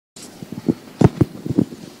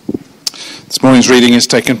This morning's reading is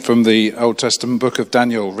taken from the Old Testament book of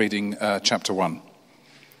Daniel, reading chapter 1.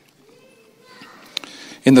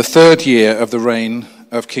 In the 3rd year of the reign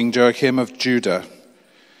of King Joachim of Judah,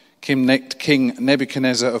 King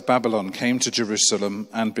Nebuchadnezzar of Babylon came to Jerusalem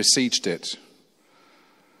and besieged it.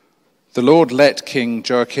 The Lord let King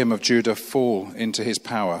Joachim of Judah fall into his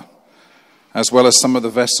power, as well as some of the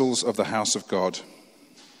vessels of the house of God.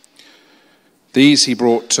 These he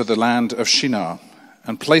brought to the land of Shinar,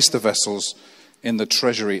 and placed the vessels in the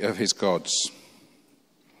treasury of his gods.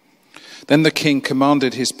 Then the king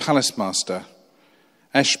commanded his palace master,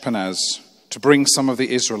 Ashpenaz, to bring some of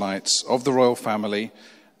the Israelites of the royal family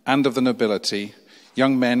and of the nobility,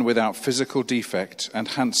 young men without physical defect and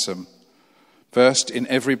handsome, versed in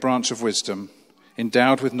every branch of wisdom,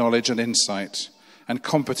 endowed with knowledge and insight, and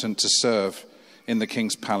competent to serve in the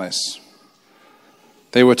king's palace.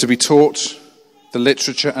 They were to be taught the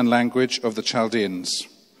literature and language of the Chaldeans.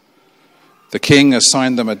 The king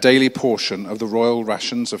assigned them a daily portion of the royal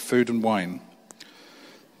rations of food and wine.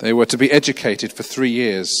 They were to be educated for 3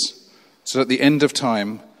 years, so that at the end of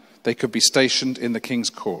time they could be stationed in the king's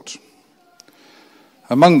court.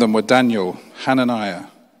 Among them were Daniel, Hananiah,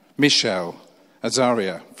 Mishael,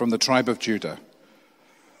 Azariah from the tribe of Judah.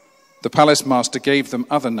 The palace master gave them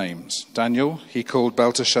other names. Daniel he called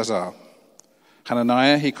Belteshazzar.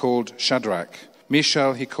 Hananiah he called Shadrach.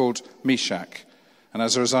 Mishael he called Meshach, and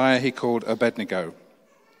Azariah he called Abednego.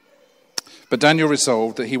 But Daniel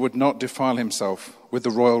resolved that he would not defile himself with the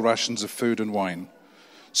royal rations of food and wine.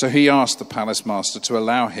 So he asked the palace master to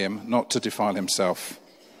allow him not to defile himself.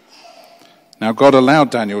 Now God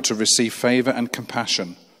allowed Daniel to receive favor and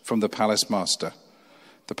compassion from the palace master.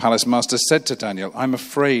 The palace master said to Daniel, "I'm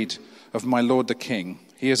afraid of my lord the king.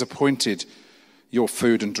 He has appointed your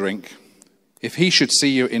food and drink. If he should see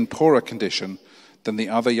you in poorer condition than the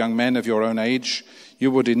other young men of your own age,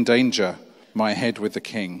 you would endanger my head with the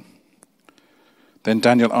king." Then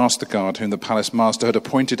Daniel asked the guard whom the palace master had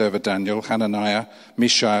appointed over Daniel, Hananiah,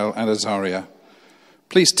 Mishael, and Azariah,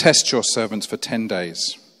 "Please test your servants for 10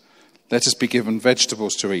 days. Let us be given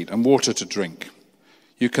vegetables to eat and water to drink.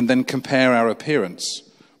 You can then compare our appearance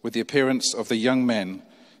with the appearance of the young men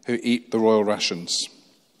who eat the royal rations,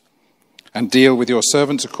 and deal with your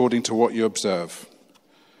servants according to what you observe."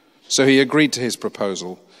 So he agreed to his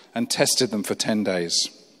proposal and tested them for 10 days.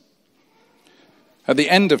 At the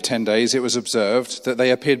end of 10 days, it was observed that they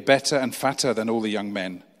appeared better and fatter than all the young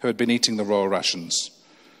men who had been eating the royal rations.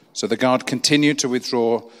 So the guard continued to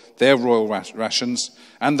withdraw their royal rations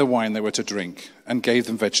and the wine they were to drink, and gave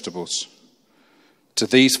them vegetables. To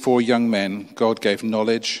these 4 young men, God gave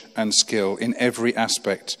knowledge and skill in every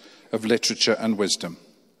aspect of literature and wisdom.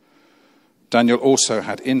 Daniel also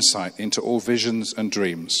had insight into all visions and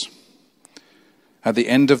dreams. At the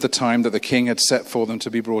end of the time that the king had set for them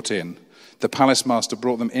to be brought in, the palace master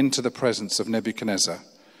brought them into the presence of Nebuchadnezzar,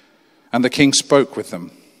 and the king spoke with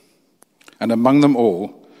them. And among them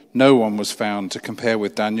all, no one was found to compare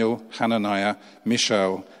with Daniel, Hananiah,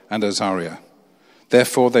 Mishael, and Azariah.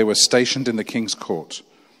 Therefore they were stationed in the king's court.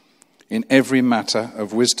 In every matter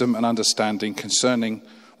of wisdom and understanding concerning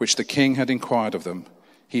which the king had inquired of them,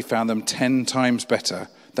 he found them 10 times better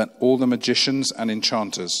than all the magicians and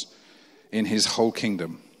enchanters in his whole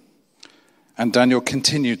kingdom. And Daniel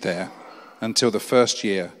continued there until the 1st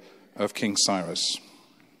year of King Cyrus.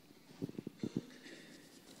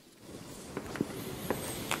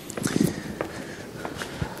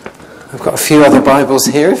 I've got a few other Bibles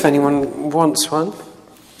here if anyone wants one.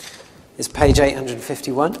 It's page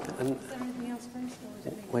 851. And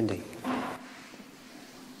Wendy.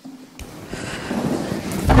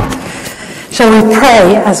 Shall we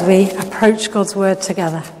pray as we approach God's word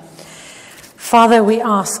together? Father, we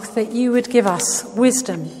ask that you would give us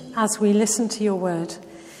wisdom as we listen to your word.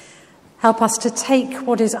 Help us to take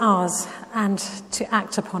what is ours and to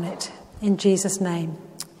act upon it. In Jesus' name,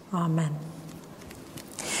 amen.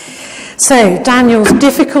 So, Daniel's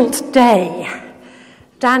difficult day.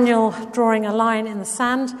 Daniel drawing a line in the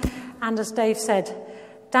sand. And as Dave said,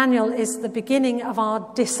 Daniel is the beginning of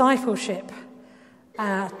our discipleship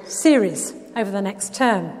series over the next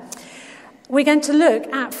term. We're going to look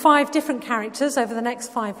at 5 different characters over the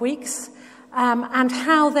next 5 weeks and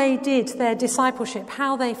how they did their discipleship,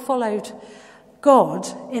 how they followed God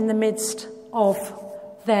in the midst of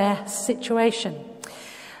their situation.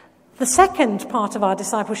 The second part of our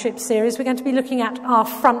discipleship series, we're going to be looking at our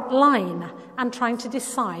front line and trying to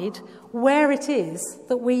decide where it is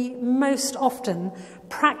that we most often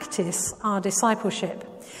practice our discipleship.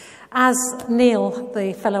 As Neil,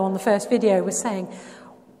 the fellow on the first video, was saying,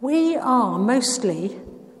 we are mostly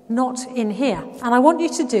not in here. And I want you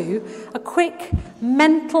to do a quick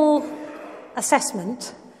mental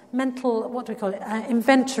assessment, mental, what do we call it,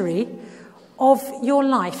 inventory of your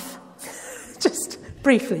life, just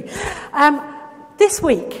briefly. This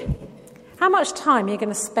week, how much time are you going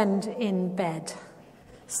to spend in bed?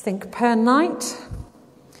 Let's think per night.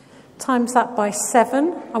 Times that by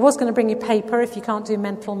 7. I was going to bring you paper if you can't do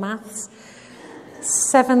mental maths.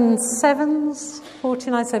 7 sevens,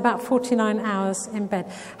 49, so about 49 hours in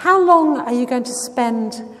bed. How long are you going to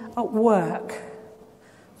spend at work,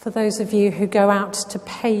 for those of you who go out to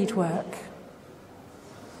paid work?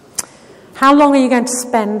 How long are you going to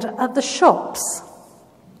spend at the shops?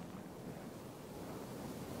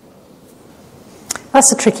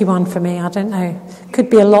 That's a tricky one for me, I don't know. Could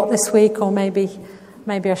be a lot this week, or maybe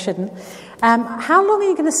I shouldn't. How long are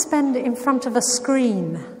you going to spend in front of a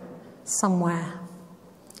screen somewhere?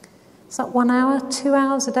 Is that 1 hour, 2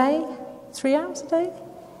 hours a day, 3 hours a day?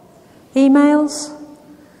 Emails?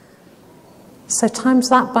 So times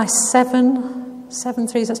that by 7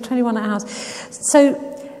 threes, that's 21 hours. So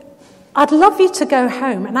I'd love you to go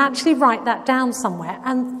home and actually write that down somewhere,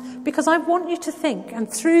 and because I want you to think,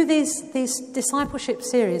 and through these discipleship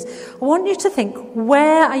series, I want you to think,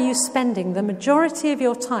 where are you spending the majority of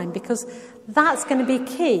your time? Because that's going to be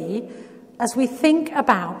key as we think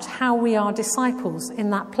about how we are disciples in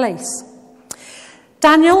that place.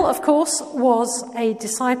 Daniel, of course, was a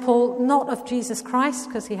disciple not of Jesus Christ,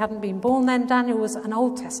 because he hadn't been born then. Daniel was an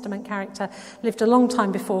Old Testament character, lived a long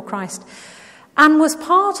time before Christ, and was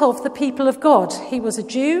part of the people of God. He was a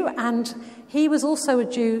Jew, and he was also a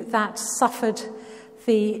Jew that suffered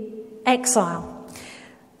the exile.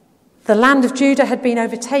 The land of Judah had been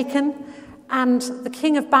overtaken, and the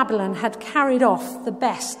king of Babylon had carried off the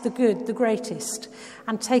best, the good, the greatest,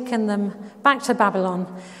 and taken them back to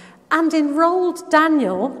Babylon, and enrolled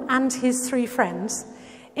Daniel and his 3 friends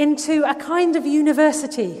into a kind of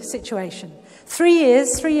university situation. 3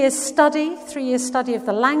 years study, 3 years study of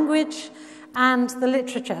the language and the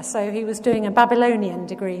literature. So he was doing a Babylonian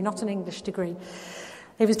degree, not an English degree.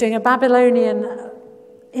 He was doing a Babylonian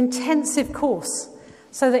intensive course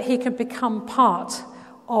so that he could become part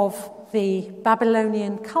of the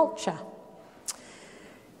Babylonian culture.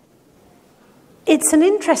 It's an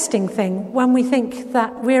interesting thing when we think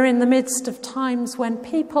that we're in the midst of times when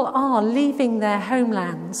people are leaving their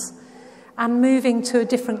homelands and moving to a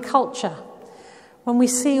different culture. When we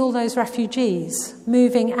see all those refugees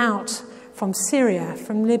moving out from Syria,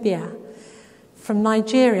 from Libya, from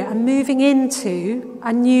Nigeria, and moving into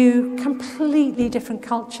a new, completely different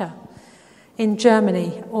culture in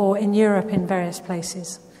Germany or in Europe in various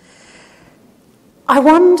places. I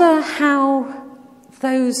wonder how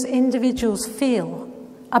those individuals feel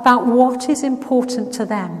about what is important to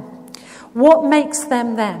them. What makes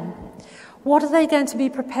them them? What are they going to be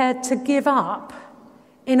prepared to give up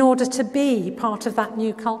in order to be part of that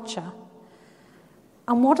new culture?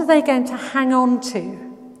 And what are they going to hang on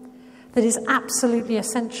to that is absolutely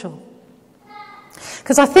essential?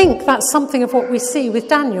 Because I think that's something of what we see with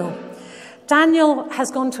Daniel. Daniel has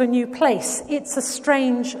gone to a new place. It's a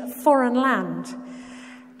strange foreign land.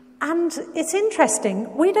 And it's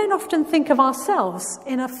interesting, we don't often think of ourselves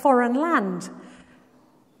in a foreign land,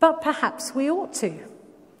 but perhaps we ought to.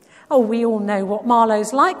 Oh, we all know what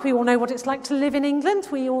Marlowe's like, we all know what it's like to live in England,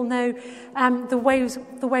 we all know the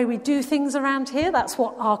way we do things around here. That's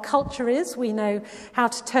what our culture is. We know how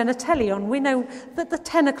to turn a telly on. We know that the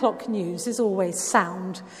 10 o'clock news is always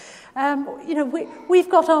sound. We've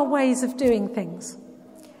got our ways of doing things.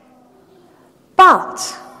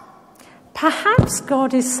 But perhaps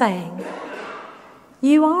God is saying,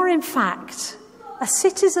 you are in fact a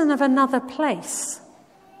citizen of another place.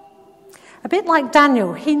 A bit like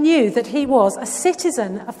Daniel, he knew that he was a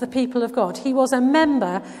citizen of the people of God. He was a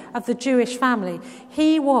member of the Jewish family.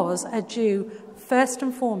 He was a Jew first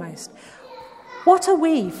and foremost. What are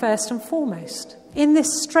we first and foremost in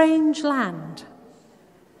this strange land?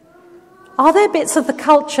 Are there bits of the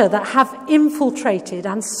culture that have infiltrated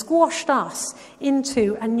and squashed us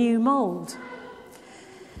into a new mould?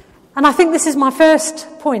 And I think this is my first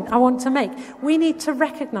point I want to make. We need to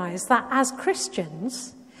recognise that as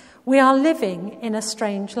Christians, we are living in a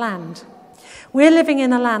strange land. We're living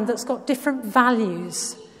in a land that's got different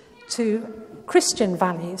values to Christian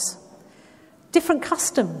values, different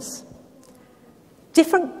customs,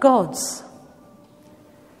 different gods.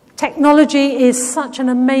 Technology is such an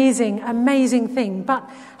amazing, amazing thing, but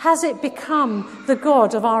has it become the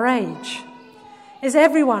god of our age? Is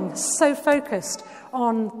everyone so focused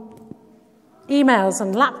on emails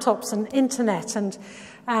and laptops and internet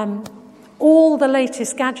and all the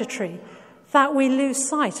latest gadgetry that we lose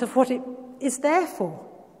sight of what it is there for?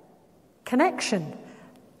 Connection.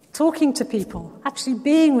 talking to people, actually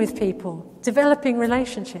being with people, developing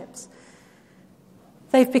relationships.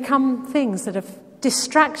 They've become things that have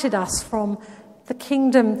distracted us from the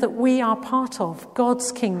kingdom that we are part of,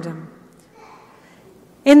 God's kingdom.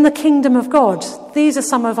 In the kingdom of God, these are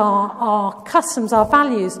some of our customs, our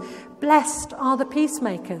values. Blessed are the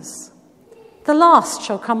peacemakers. The last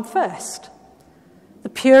shall come first. The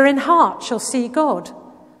pure in heart shall see God.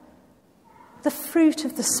 The fruit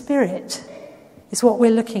of the Spirit is what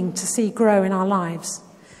we're looking to see grow in our lives.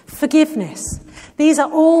 Forgiveness. These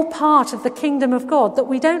are all part of the kingdom of God that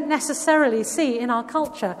we don't necessarily see in our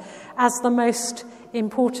culture as the most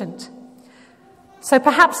important. So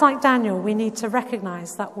perhaps like Daniel, we need to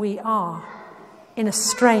recognize that we are in a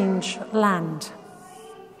strange land.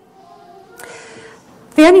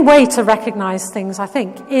 The only way to recognize things, I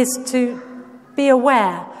think, is to be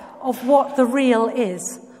aware of what the real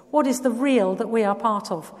is. What is the real that we are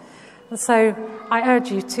part of? And so I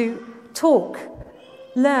urge you to talk,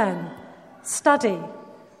 learn, study,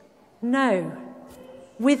 know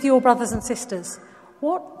with your brothers and sisters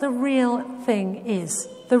what the real thing is,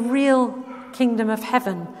 the real kingdom of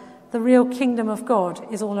heaven, the real kingdom of God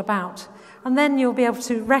is all about. And then you'll be able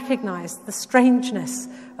to recognize the strangeness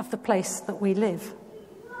of the place that we live.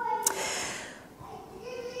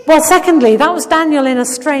 Well, secondly, that was Daniel in a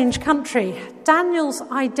strange country. Daniel's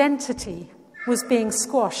identity was being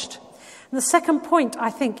squashed. And the second point, I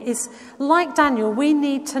think, is like Daniel, we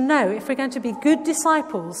need to know, if we're going to be good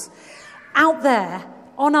disciples out there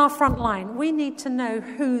on our front line, we need to know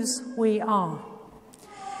whose we are.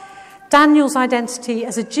 Daniel's identity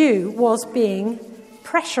as a Jew was being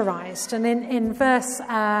pressurized. And in verse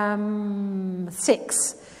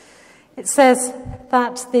 6, it says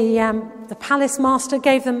that the palace master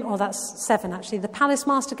gave them, or that's 7 actually, the palace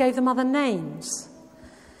master gave them other names.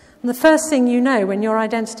 And the first thing you know when your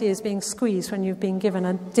identity is being squeezed, when you've been given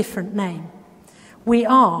a different name. We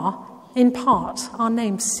are, in part, our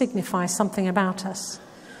names signify something about us.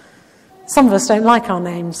 Some of us don't like our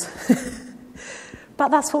names. But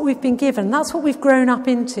that's what we've been given. That's what we've grown up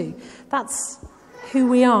into. That's who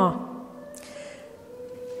we are.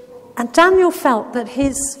 And Daniel felt that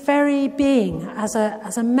his very being as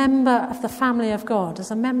a member of the family of God,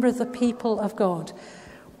 as a member of the people of God,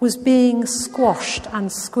 was being squashed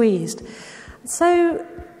and squeezed. So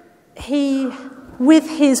he, with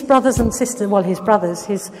his brothers and sisters, well, his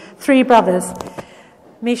 3 brothers,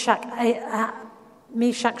 Meshach,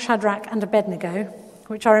 Shadrach, and Abednego,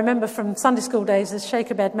 which I remember from Sunday school days as shake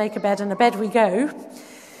a bed, make a bed, and a bed we go.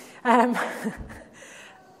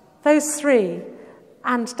 Those 3,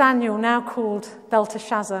 and Daniel, now called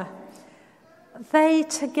Belteshazzar, they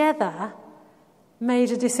together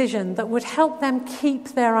made a decision that would help them keep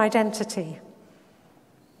their identity.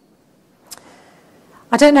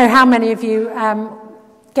 I don't know how many of you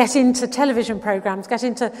get into television programs, get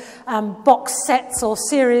into box sets or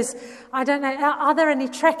series. I don't know, are there any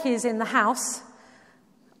Trekkies in the house?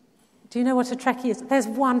 Do you know what a Trekkie is? There's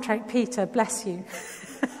one Trek, Peter, bless you.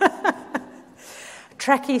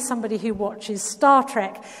 Trekkie, somebody who watches Star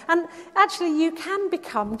Trek. And actually, you can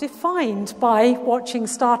become defined by watching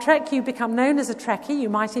Star Trek. You become known as a Trekkie. You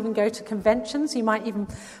might even go to conventions. You might even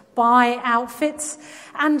buy outfits.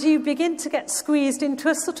 And you begin to get squeezed into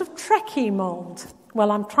a sort of Trekkie mould.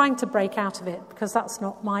 Well, I'm trying to break out of it because that's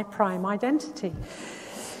not my prime identity.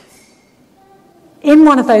 In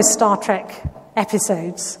one of those Star Trek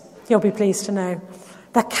episodes, you'll be pleased to know,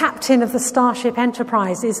 the captain of the Starship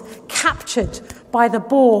Enterprise is captured by the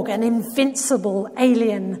Borg, an invincible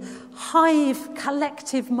alien hive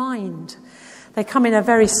collective mind. They come in a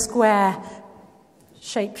very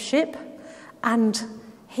square-shaped ship, and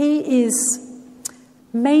he is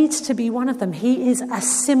made to be one of them. He is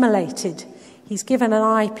assimilated. He's given an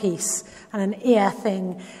eyepiece and an ear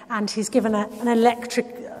thing, and he's given an electric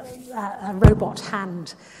a robot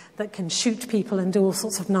hand that can shoot people and do all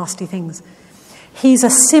sorts of nasty things. He's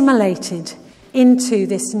assimilated into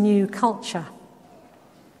this new culture.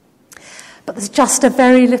 But there's just a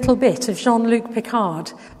very little bit of Jean-Luc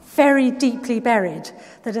Picard, very deeply buried,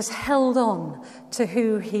 that has held on to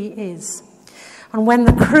who he is. And when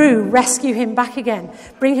the crew rescue him back again,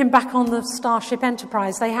 bring him back on the Starship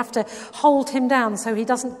Enterprise, they have to hold him down so he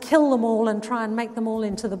doesn't kill them all and try and make them all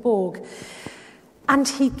into the Borg. And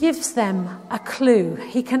he gives them a clue.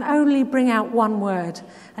 He can only bring out one word,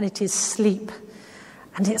 and it is sleep.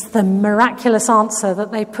 And it's the miraculous answer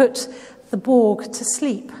that they put the Borg to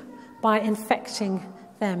sleep by infecting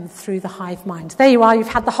them through the hive mind. There you are, you've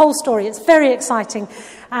had the whole story. It's very exciting,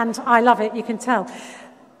 and I love it, you can tell.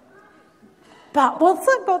 But what's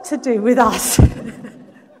that got to do with us?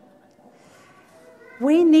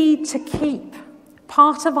 We need to keep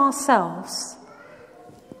part of ourselves,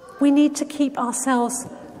 we need to keep ourselves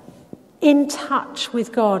in touch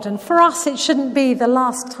with God. And for us, it shouldn't be the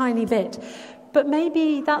last tiny bit, but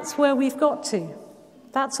maybe that's where we've got to.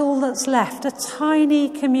 That's all that's left, a tiny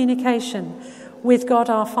communication with God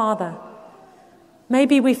our Father.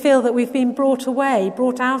 Maybe we feel that we've been brought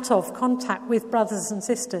out of contact with brothers and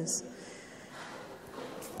sisters.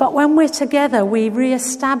 But when we're together, we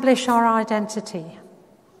re-establish our identity.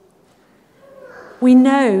 We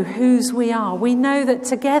know whose we are. We know that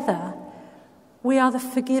together we are the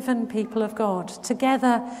forgiven people of God.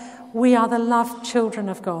 Together we are the loved children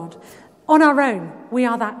of God. On our own, we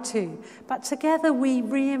are that too. But together we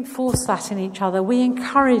reinforce that in each other. We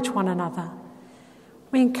encourage one another.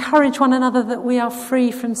 We encourage one another that we are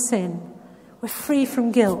free from sin. We're free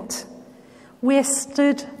from guilt. We're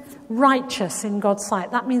stood righteous in God's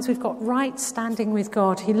sight. That means we've got right standing with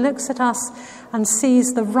God. He looks at us and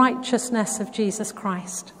sees the righteousness of Jesus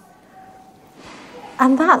Christ.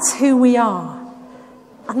 And that's who we are.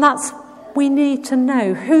 And we need to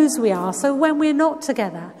know whose we are. So when we're not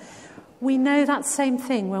together, we know that same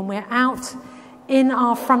thing when we're out in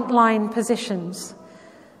our frontline positions.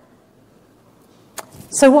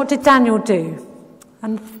 So what did Daniel do?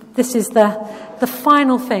 And this is the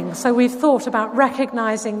final thing. So we've thought about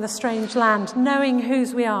recognizing the strange land, knowing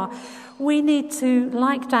whose we are. We need to,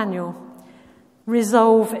 like Daniel,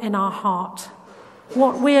 resolve in our heart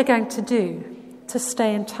what we are going to do to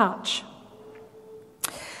stay in touch.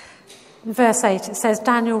 In verse 8 it says,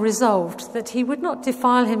 Daniel resolved that he would not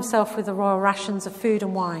defile himself with the royal rations of food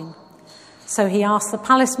and wine. So he asked the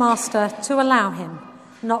palace master to allow him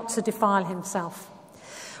not to defile himself.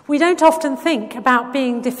 We don't often think about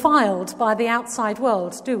being defiled by the outside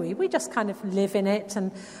world, do we? We just kind of live in it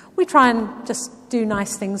and we try and just do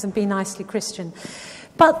nice things and be nicely Christian.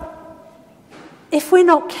 But if we're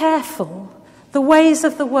not careful, the ways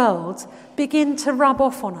of the world begin to rub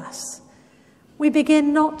off on us. We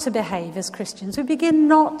begin not to behave as Christians. We begin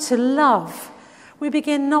not to love. We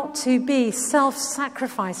begin not to be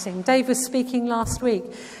self-sacrificing. Dave was speaking last week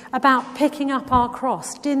about picking up our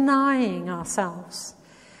cross, denying ourselves,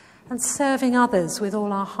 and serving others with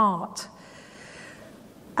all our heart.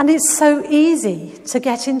 And it's so easy to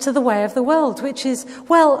get into the way of the world, which is,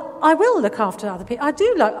 well, I will look after other people. I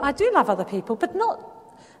do love other people, but not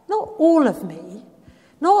all of me.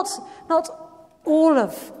 Not all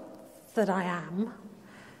of that I am.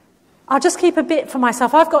 I'll just keep a bit for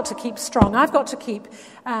myself. I've got to keep strong. I've got to keep,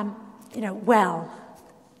 well.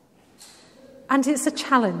 And it's a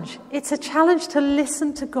challenge. It's a challenge to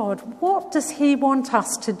listen to God. What does he want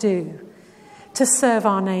us to do to serve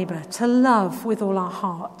our neighbour, to love with all our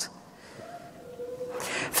heart?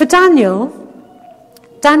 For Daniel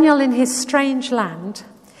in his strange land,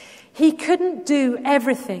 he couldn't do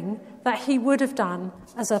everything that he would have done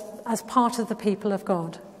as part of the people of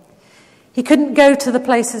God. He couldn't go to the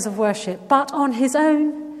places of worship, but on his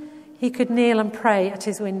own, he could kneel and pray at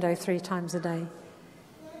his window 3 times a day.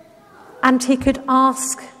 And he couldn't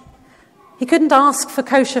ask for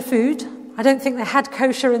kosher food. I don't think they had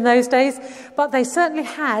kosher in those days, but they certainly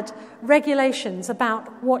had regulations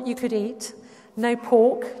about what you could eat, no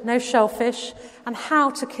pork, no shellfish, and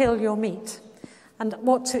how to kill your meat and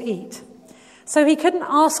what to eat. So he couldn't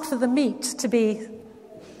ask for the meat to be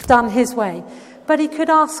done his way, but he could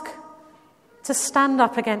ask to stand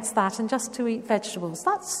up against that and just to eat vegetables.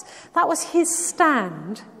 That was his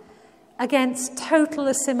stand against total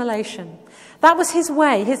assimilation. That was his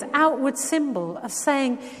way, his outward symbol of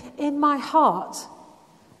saying, in my heart,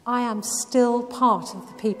 I am still part of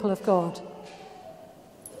the people of God.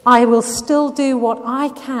 I will still do what I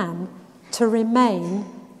can to remain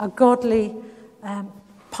a godly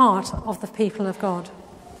part of the people of God.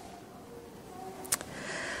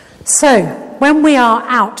 So, when we are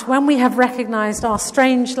out, when we have recognised our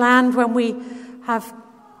strange land, when we have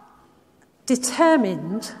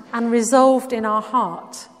determined and resolved in our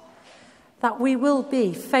heart that we will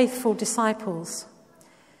be faithful disciples,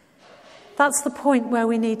 that's the point where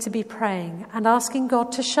we need to be praying and asking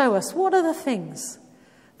God to show us what are the things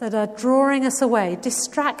that are drawing us away,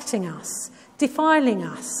 distracting us, defiling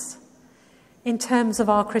us in terms of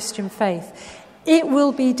our Christian faith. It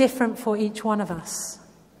will be different for each one of us.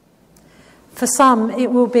 For some,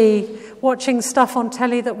 it will be watching stuff on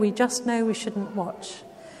telly that we just know we shouldn't watch.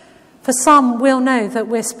 For some, we'll know that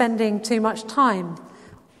we're spending too much time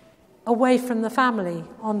away from the family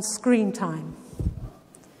on screen time.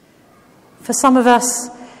 For some of us,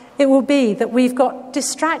 it will be that we've got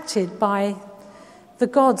distracted by the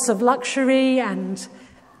gods of luxury and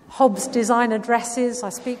Hobbs designer dresses. I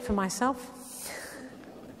speak for myself.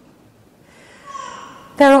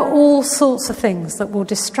 There are all sorts of things that will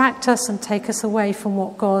distract us and take us away from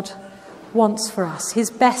what God wants for us,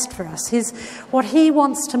 his best for us, what he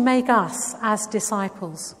wants to make us as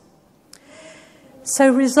disciples.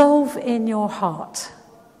 So resolve in your heart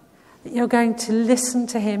that you're going to listen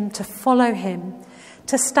to him, to follow him,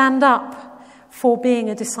 to stand up for being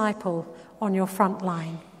a disciple on your front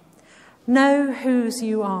line. Know whose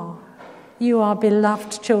you are. You are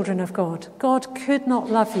beloved children of God. God could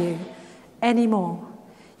not love you any more.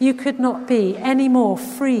 You could not be any more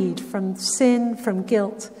freed from sin, from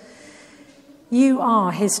guilt. You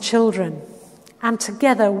are his children, and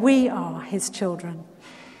together we are his children.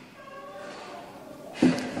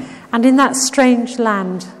 And in that strange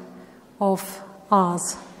land of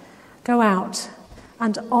ours, go out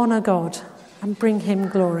and honour God and bring him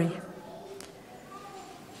glory.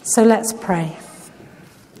 So let's pray.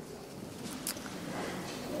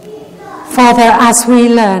 Father, as we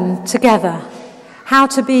learn together how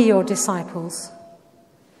to be your disciples,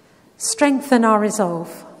 strengthen our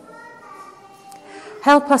resolve.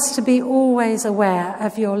 Help us to be always aware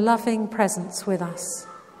of your loving presence with us.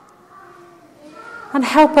 And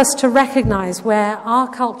help us to recognise where our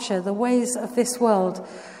culture, the ways of this world,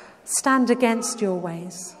 stand against your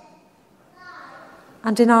ways.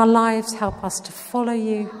 And in our lives, help us to follow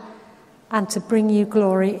you and to bring you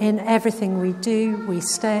glory in everything we do, we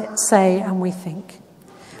say and we think.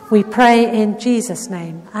 We pray in Jesus'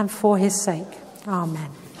 name and for his sake. Amen.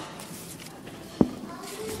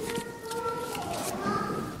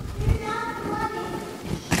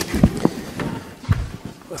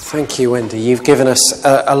 Well, thank you, Wendy. You've given us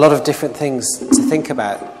a lot of different things to think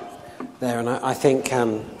about there, and I think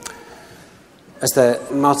as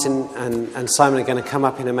Martin and Simon are going to come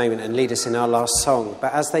up in a moment and lead us in our last song,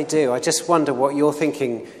 but as they do, I just wonder what you're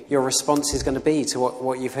thinking your response is going to be to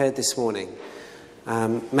what you've heard this morning.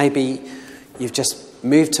 Maybe you've just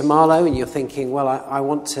moved to Marlow and you're thinking, well, I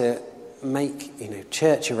want to make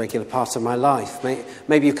church a regular part of my life.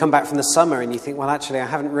 Maybe you've come back from the summer and you think, well, actually, I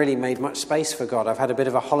haven't really made much space for God. I've had a bit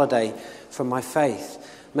of a holiday from my faith.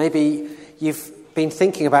 Maybe you've been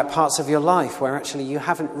thinking about parts of your life where actually you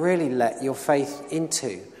haven't really let your faith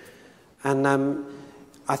into. And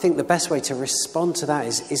I think the best way to respond to that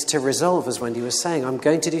is to resolve, as Wendy was saying, I'm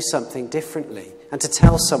going to do something differently. And to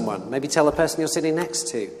tell someone, maybe tell the person you're sitting next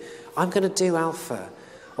to, I'm going to do Alpha.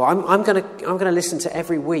 Or I'm going to listen to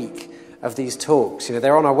every week of these talks.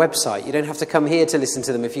 They're on our website. You don't have to come here to listen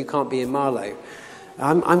to them if you can't be in Marlow.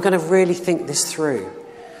 I'm going to really think this through.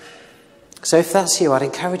 So if that's you, I'd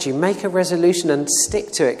encourage you, make a resolution and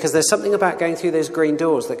stick to it, because there's something about going through those green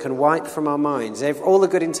doors that can wipe from our minds all the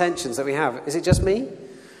good intentions that we have. Is it just me?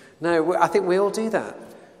 No, I think we all do that.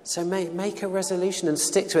 So make a resolution and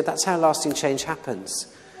stick to it. That's how lasting change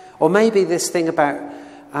happens. Or maybe this thing about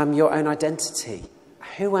your own identity.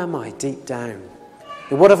 Who am I deep down?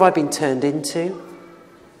 What have I been turned into?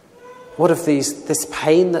 What of this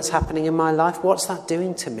pain that's happening in my life? What's that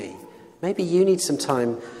doing to me? Maybe you need some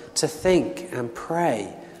time to think and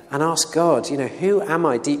pray and ask God, who am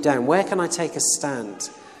I deep down? Where can I take a stand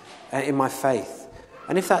in my faith?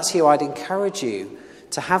 And if that's you, I'd encourage you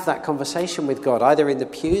to have that conversation with God, either in the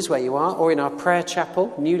pews where you are or in our prayer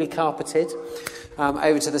chapel, newly carpeted,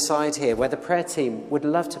 over to the side here, where the prayer team would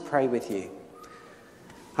love to pray with you.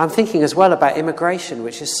 I'm thinking as well about immigration,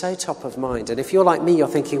 which is so top of mind. And if you're like me, you're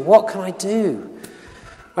thinking, what can I do?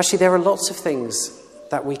 Actually, there are lots of things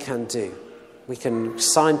that we can do. We can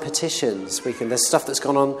sign petitions. There's stuff that's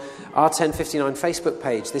gone on our 1059 Facebook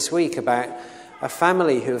page this week about a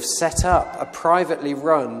family who have set up a privately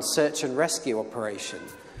run search and rescue operation.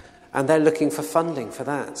 And they're looking for funding for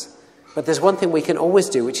that. But there's one thing we can always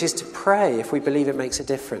do, which is to pray if we believe it makes a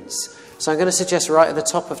difference. So I'm going to suggest right at the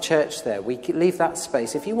top of church there, we leave that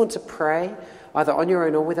space. If you want to pray, either on your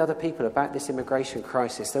own or with other people, about this immigration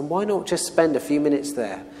crisis, then why not just spend a few minutes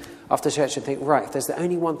there after church and think, right, if there's the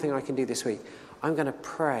only one thing I can do this week, I'm going to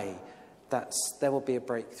pray that there will be a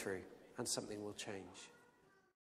breakthrough and something will change.